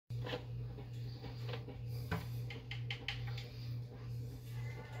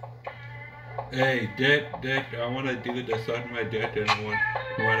Hey, Dick, I want to do this on my dick and I want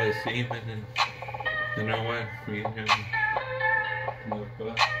to see him and I want me and him.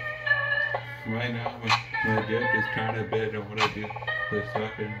 But right now, my dick is kind of big. I want to do the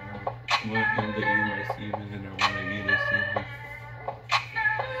sucking. I want him to eat my semen and I want to eat his semen.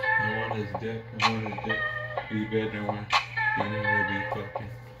 I want his dick. I want his dick to be big. I want him to be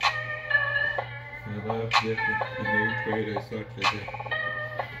fucking. I love dick. In 8th grade, I sucked the dick.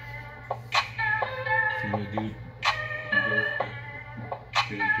 I'm a dude.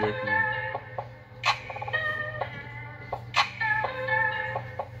 Jerk me.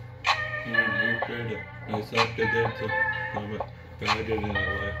 In 8th grade, I sucked the dick, so I'm a faggot and I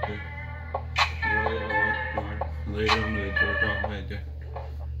left it. Really, I want more. Later, I'm gonna jerk off my dick.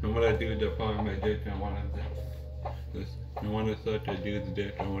 I'm gonna do the part of my dick. I want to suck a dude's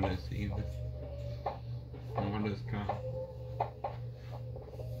dick. I want to see him. I want his cum.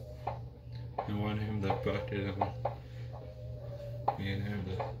 I want him to fuck it. I want me and him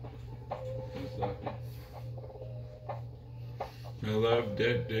to suck it. I love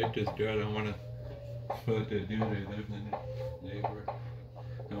dick. Dick is good. I want to fuck the dude that lives in the neighborhood.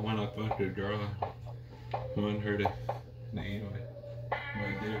 I want to fuck the girl. I want her to eat my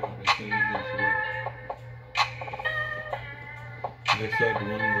dick on the same as I sucked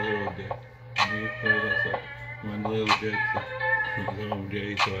one little dick. Me afraid I sucked one little dick. So I'm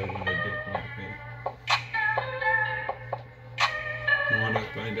gay, so I want a dick on my face. I want to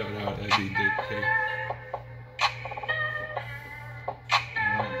find out how that be dick safe. I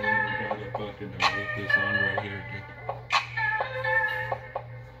want to try to fucking make this on right here, dick.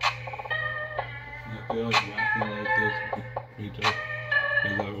 I feel like rapping like this because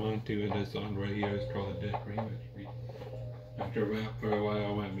I want to, and this song right here is called Dick Remix. After rap for a while,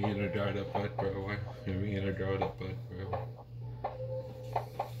 I went me and a jar to fuck for a while, and me and a jar to fuck for a while.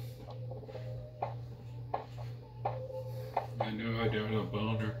 I know I got a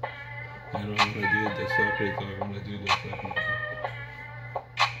boner. I don't want to do the suckers, I want to do the suckers.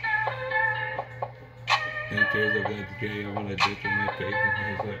 Who cares if that's gay? I want a dick in my face and I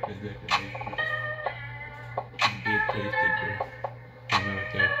suck a dick in my face. It did taste it, bro. I'm not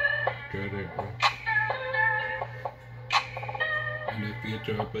that good at bro. And if you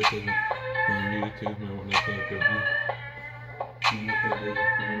drop it on YouTube, I want to fuck a beat. I'm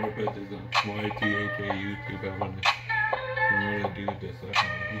gonna put this on YTHA YouTube. I want to do this. I want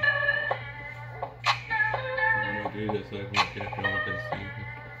to do this. I want to see it.